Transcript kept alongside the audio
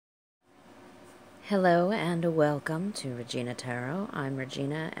Hello and welcome to Regina Tarot. I'm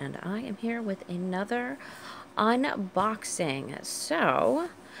Regina and I am here with another unboxing. So,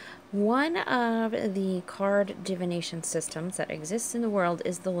 one of the card divination systems that exists in the world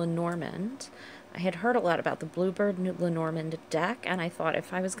is the Lenormand. I had heard a lot about the Blue Bird Lenormand deck, and I thought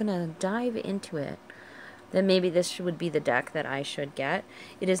if I was going to dive into it, then maybe this would be the deck that I should get.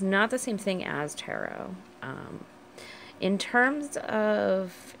 It is not the same thing as tarot. In terms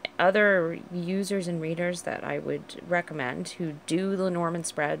of other users and readers that I would recommend who do Lenormand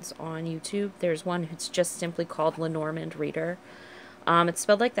spreads on YouTube, there's one who's just simply called Lenormand Reader. It's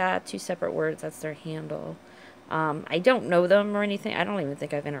spelled like that, two separate words, that's their handle. I don't know them or anything. I don't even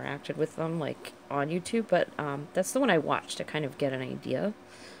think I've interacted with them like on YouTube, but that's the one I watched to kind of get an idea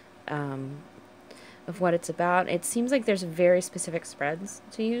of what it's about. It seems like there's very specific spreads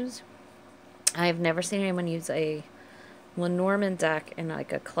to use. I've never seen anyone use a Lenormand deck in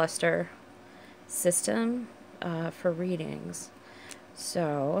like a cluster system for readings.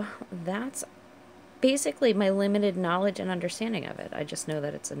 So that's basically my limited knowledge and understanding of it. I just know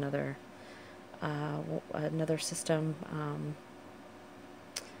that it's another system,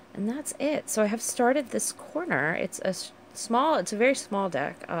 and that's it. So I have started this corner. It's a very small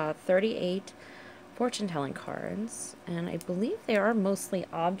deck, 38 fortune telling cards, and I believe they are mostly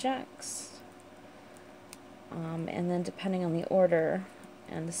objects. And then depending on the order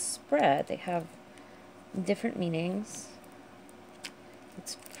and the spread, they have different meanings.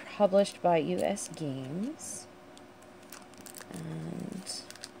 It's published by US Games. And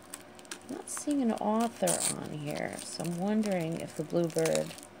I'm not seeing an author on here, so I'm wondering if the Blue Bird,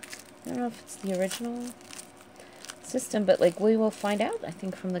 I don't know if it's the original system, but like we will find out, I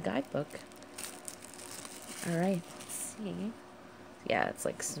think, from the guidebook. Alright, let's see. Yeah, it's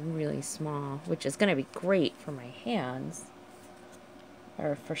like really small, which is going to be great for my hands,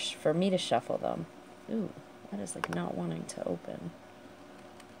 or for me to shuffle them. Ooh, that is like not wanting to open.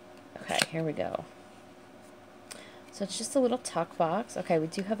 Okay, here we go. So it's just a little tuck box. Okay, we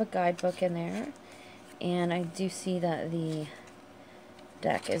do have a guidebook in there, and I do see that the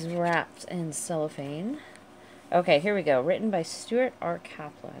deck is wrapped in cellophane. Okay, here we go. Written by Stuart R.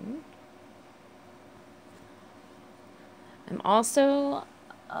 Kaplan. I'm also,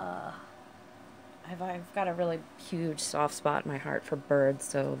 I've got a really huge soft spot in my heart for birds,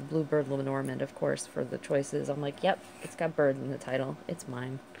 so Blue Bird Lenormand, of course, for the choices. I'm like, yep, it's got bird in the title. It's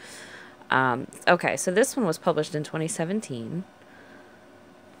mine. Okay, so this one was published in 2017.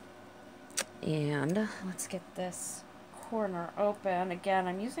 And let's get this corner open. Again,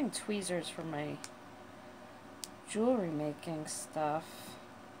 I'm using tweezers for my jewelry making stuff.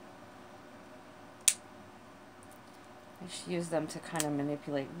 I just use them to kind of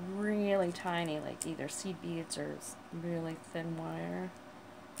manipulate really tiny, like either seed beads or really thin wire.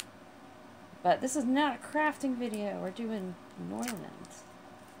 But this is not a crafting video. We're doing Lenormand.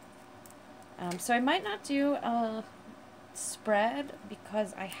 So I might not do a spread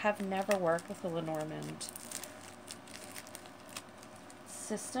because I have never worked with the Lenormand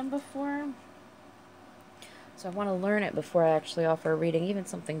system before. So I want to learn it before I actually offer a reading, even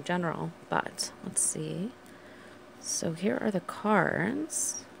something general. But let's see. So here are the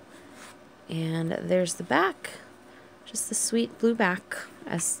cards, and there's the back, just the sweet blue back,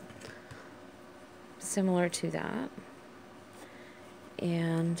 as similar to that.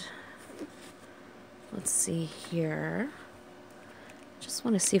 And let's see here. Just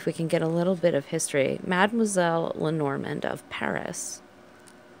want to see if we can get a little bit of history. Mademoiselle Lenormand of Paris.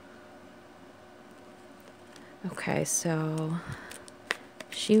 Okay, so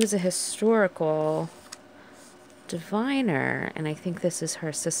she was a historical diviner, and I think this is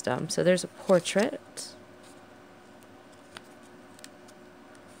her system. So there's a portrait.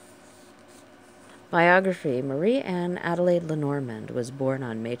 Biography. Marie Anne Adelaide Lenormand was born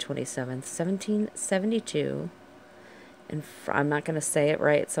on May 27th, 1772. And I'm not going to say it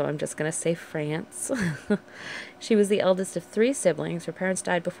right, so I'm just going to say France. She was the eldest of 3 siblings. Her parents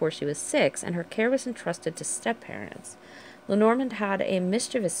died before she was 6, and her care was entrusted to step-parents. Lenormand had a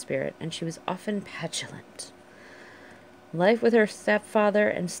mischievous spirit, and she was often petulant. Life with her stepfather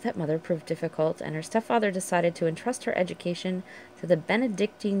and stepmother proved difficult, and her stepfather decided to entrust her education to the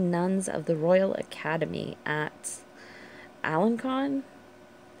Benedictine nuns of the Royal Academy at Alencon.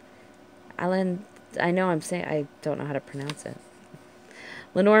 I know I don't know how to pronounce it.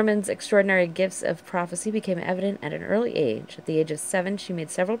 Lenormand's extraordinary gifts of prophecy became evident at an early age. At the age of 7, she made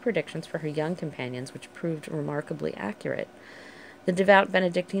several predictions for her young companions, which proved remarkably accurate. The devout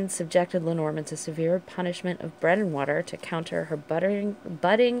Benedictines subjected Lenormand to severe punishment of bread and water to counter her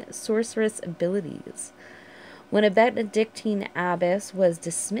budding sorceress abilities. When a Benedictine abbess was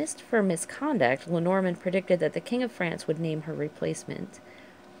dismissed for misconduct, Lenormand predicted that the King of France would name her replacement.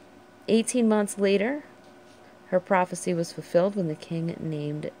 18 months later, her prophecy was fulfilled when the king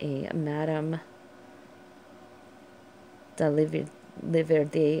named a Madame de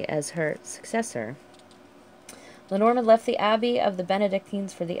Liverde as her successor. Lenormand left the Abbey of the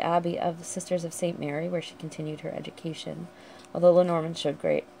Benedictines for the Abbey of the Sisters of St. Mary, where she continued her education. Although Lenormand showed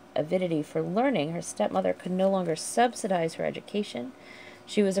great avidity for learning, her stepmother could no longer subsidize her education.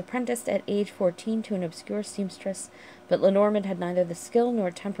 She was apprenticed at age 14 to an obscure seamstress, but Lenormand had neither the skill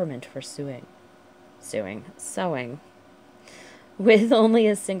nor temperament for sewing. With only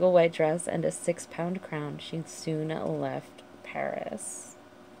a single white dress and a 6-pound crown, she soon left Paris.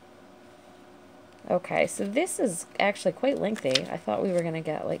 Okay, so this is actually quite lengthy. I thought we were going to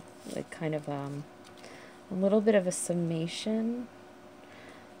get like kind of a little bit of a summation.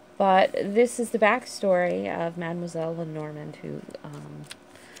 But this is the backstory of Mademoiselle Lenormand, who,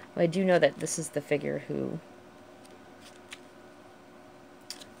 well, I do know that this is the figure who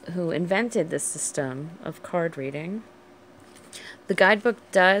invented this system of card reading. The guidebook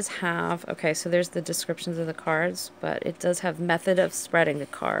does have, okay, so there's the descriptions of the cards, but it does have method of spreading the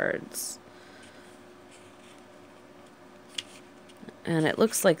cards. And it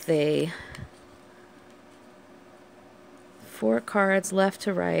looks like 4 cards left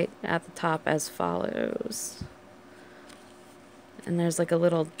to right at the top as follows. And there's like a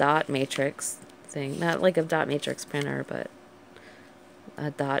little dot matrix thing. Not like a dot matrix printer, but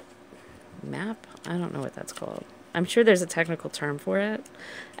a dot map? I don't know what that's called. I'm sure there's a technical term for it.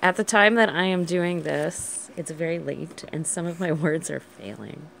 At the time that I am doing this, it's very late and some of my words are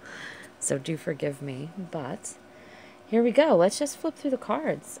failing. So do forgive me. But here we go. Let's just flip through the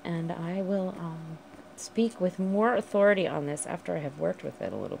cards and I will speak with more authority on this after I have worked with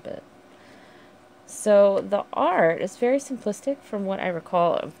it a little bit. So the art is very simplistic from what I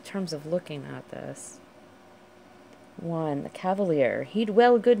recall in terms of looking at this. 1. The Cavalier. Heed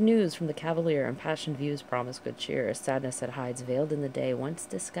well good news from the Cavalier. Impassioned views promise good cheer. Sadness that hides veiled in the day. Once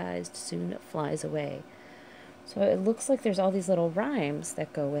disguised, soon flies away. So it looks like there's all these little rhymes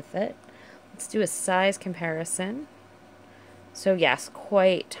that go with it. Let's do a size comparison. So yes,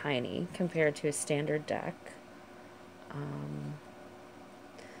 quite tiny compared to a standard deck.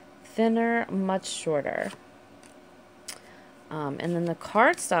 Thinner, much shorter. And then the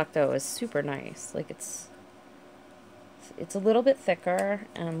cardstock, though, is super nice. Like, it's a little bit thicker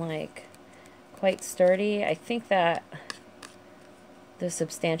and, like, quite sturdy. I think that the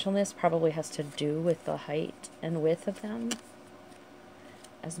substantialness probably has to do with the height and width of them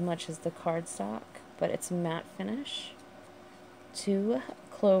as much as the cardstock. But it's matte finish. 2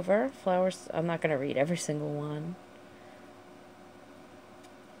 clover flowers. I'm not going to read every single one.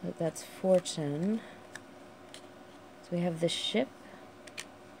 But that's fortune. So we have the ship,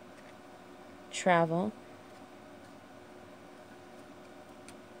 travel,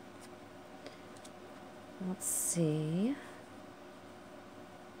 let's see.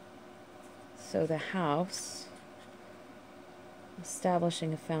 So the house,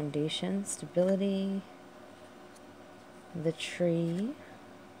 establishing a foundation, stability. The tree,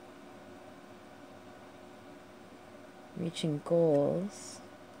 reaching goals,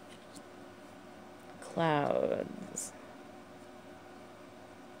 clouds,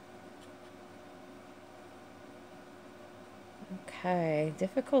 okay,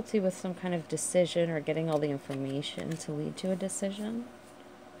 difficulty with some kind of decision or getting all the information to lead to a decision.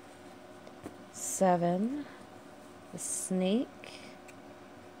 7, the snake.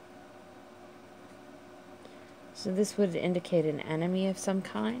 So this would indicate an enemy of some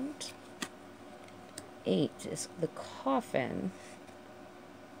kind. 8 is the coffin.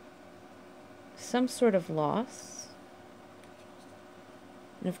 Some sort of loss.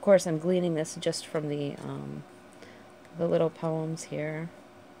 And of course I'm gleaning this just from the little poems here.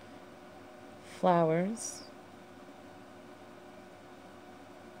 Flowers.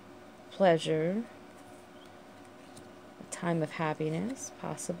 Pleasure. A time of happiness,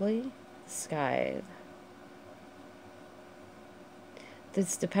 possibly. Sky.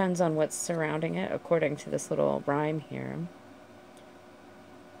 This depends on what's surrounding it, according to this little rhyme here.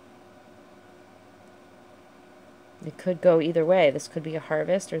 It could go either way. This could be a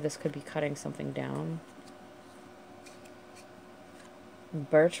harvest, or this could be cutting something down.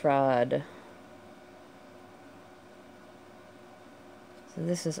 Birch rod. So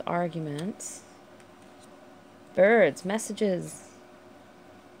this is arguments. Birds, messages.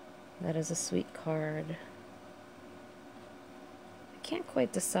 That is a sweet card. Can't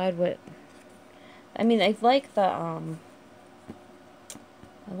quite decide what. I mean, I like the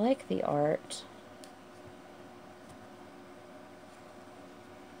art.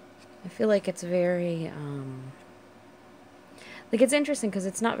 I feel like it's very, like it's interesting because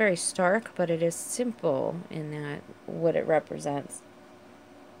it's not very stark, but it is simple in that what it represents.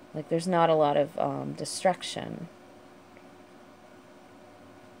 Like there's not a lot of destruction.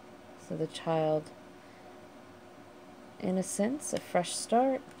 So the child, innocence, a fresh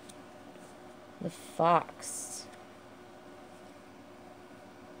start. The fox,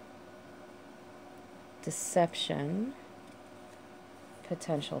 deception,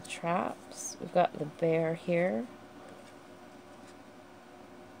 potential traps. We've got the bear here.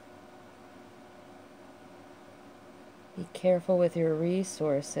 Be careful with your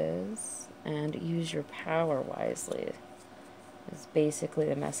resources and use your power wisely, is basically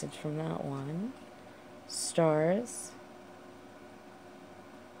the message from that one. Stars.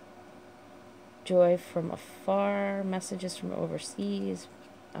 Joy from afar, messages from overseas,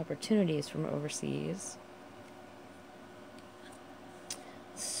 opportunities from overseas.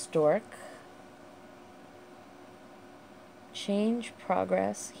 Stork. Change,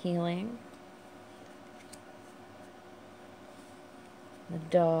 progress, healing. The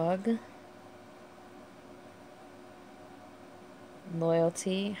dog.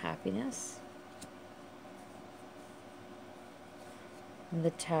 Loyalty, happiness. The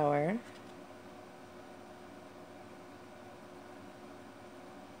tower.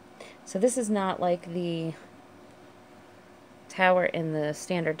 So this is not like the tower in the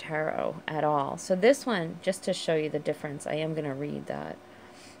standard tarot at all. So this one, just to show you the difference, I am going to read that.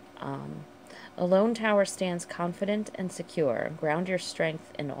 A lone tower stands confident and secure. Ground your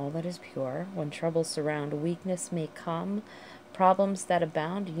strength in all that is pure. When troubles surround, weakness may come. Problems that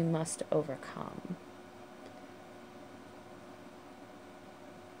abound, you must overcome.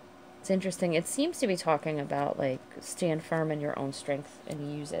 It's interesting. It seems to be talking about, like, stand firm in your own strength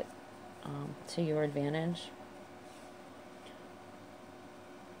and use it to your advantage.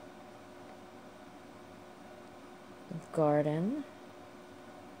 Garden.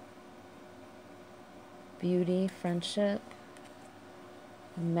 Beauty, friendship.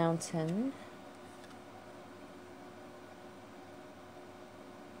 Mountain.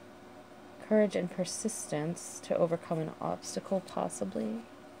 Courage and persistence to overcome an obstacle, possibly.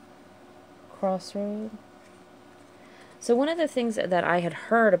 Crossroad. So one of the things that I had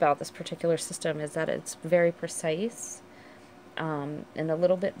heard about this particular system is that it's very precise and a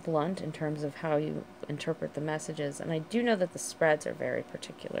little bit blunt in terms of how you interpret the messages. And I do know that the spreads are very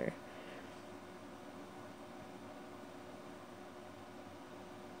particular.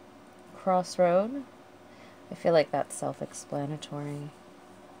 Crossroad. I feel like that's self-explanatory.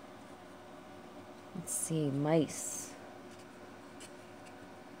 Let's see, mice.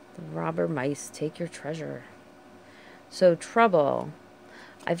 The robber mice take your treasure. So trouble.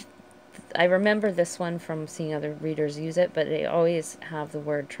 I remember this one from seeing other readers use it, but they always have the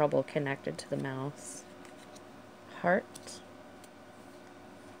word trouble connected to the mouse. Heart.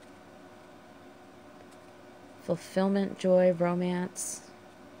 Fulfillment, joy, romance.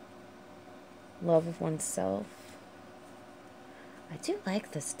 Love of oneself. I do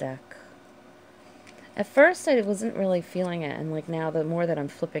like this deck. At first I wasn't really feeling it, and like now the more that I'm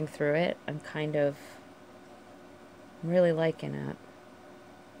flipping through it, I'm really liking it.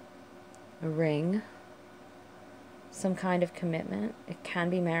 A ring. Some kind of commitment. It can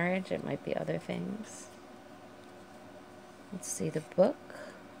be marriage, it might be other things. Let's see the book.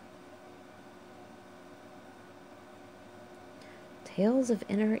 Tales of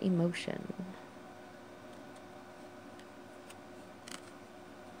inner emotion.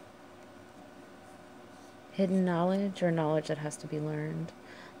 Hidden knowledge, or knowledge that has to be learned.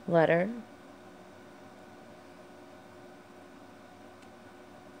 Letter.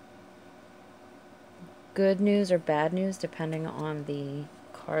 Good news or bad news, depending on the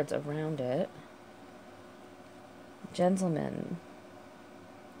cards around it. Gentleman.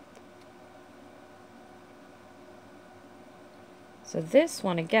 So this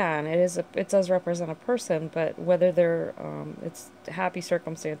one, again, it does represent a person, but whether they're it's happy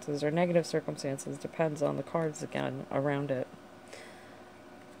circumstances or negative circumstances depends on the cards again around it.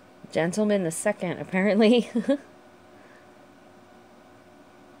 Gentleman the second, apparently.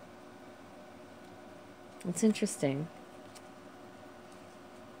 It's interesting.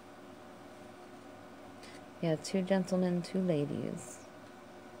 Yeah, 2 gentlemen, 2 ladies.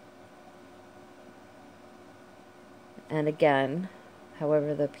 And again,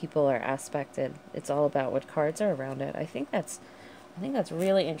 however the people are aspected, it's all about what cards are around it. I think that's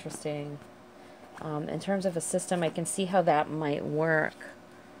really interesting. In terms of a system, I can see how that might work.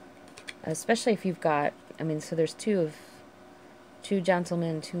 Especially if you've got, I mean, so there's 2 of 2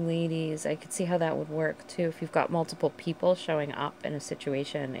 gentlemen, 2 ladies. I could see how that would work too if you've got multiple people showing up in a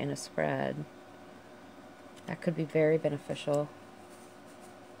situation in a spread. That could be very beneficial.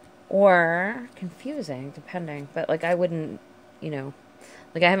 Or confusing, depending. But, like, I wouldn't, you know,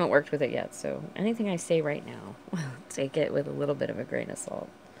 like, I haven't worked with it yet, so anything I say right now, take it with a little bit of a grain of salt.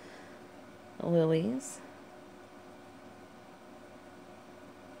 Lilies.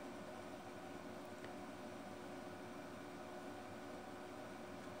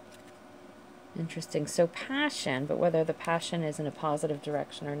 Interesting. So passion, but whether the passion is in a positive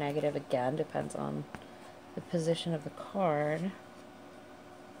direction or negative, again, depends on the position of the card.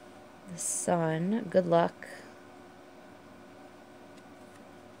 The Sun, good luck.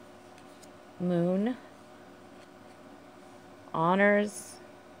 Moon, honors,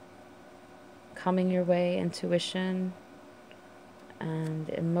 coming your way, intuition, and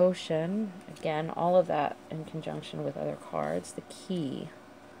emotion. Again, all of that in conjunction with other cards. The Key.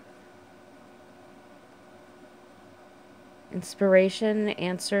 Inspiration,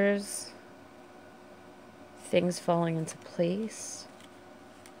 answers, things falling into place.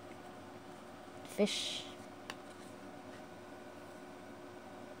 Fish.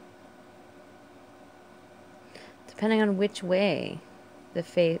 Depending on which way the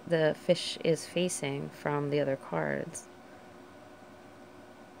fish is facing from the other cards.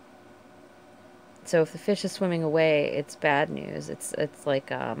 So if the fish is swimming away, it's bad news. It's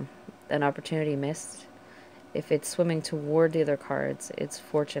like an opportunity missed. If it's swimming toward the other cards, it's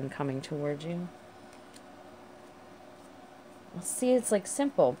fortune coming toward you. See, it's like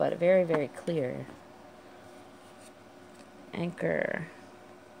simple, but very, very clear. Anchor.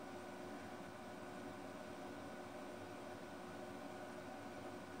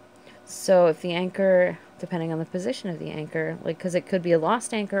 So if the anchor, depending on the position of the anchor, like, because it could be a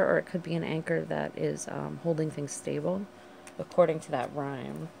lost anchor or it could be an anchor that is holding things stable, according to that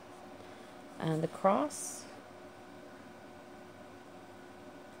rhyme. And the Cross.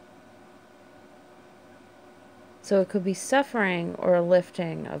 So it could be suffering or a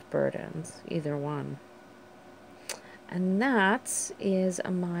lifting of burdens, either one. And that is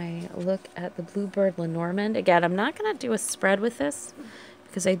my look at the Blue Bird Lenormand. Again, I'm not going to do a spread with this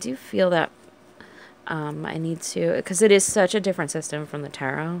because I do feel that I need to, because it is such a different system from the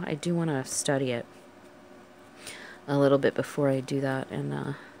tarot. I do want to study it a little bit before I do that.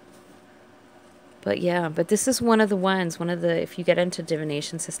 And but yeah, but this is one of the ones, if you get into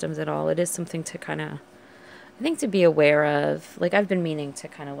divination systems at all, it is something to kind of, I think, to be aware of. Like, I've been meaning to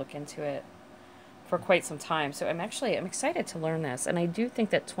kind of look into it for quite some time. So I'm excited to learn this. And I do think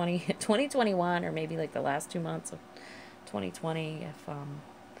that 2021 or maybe like the last 2 months of 2020, if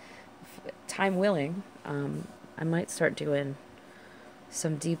time willing, I might start doing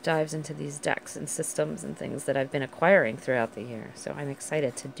some deep dives into these decks and systems and things that I've been acquiring throughout the year. So I'm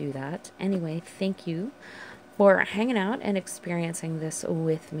excited to do that. Anyway, thank you for hanging out and experiencing this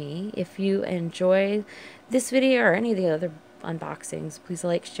with me. If you enjoy this video or any of the other unboxings, please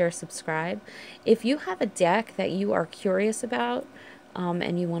like, share, subscribe. If you have a deck that you are curious about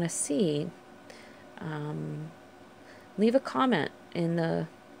and you want to see, leave a comment in the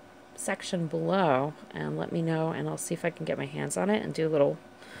section below and let me know, and I'll see if I can get my hands on it and do a little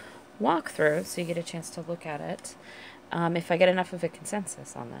walkthrough so you get a chance to look at it, if I get enough of a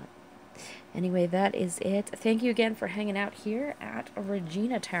consensus on that. Anyway, that is it. Thank you again for hanging out here at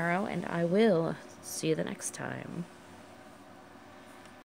Regina Tarot, and I will see you the next time.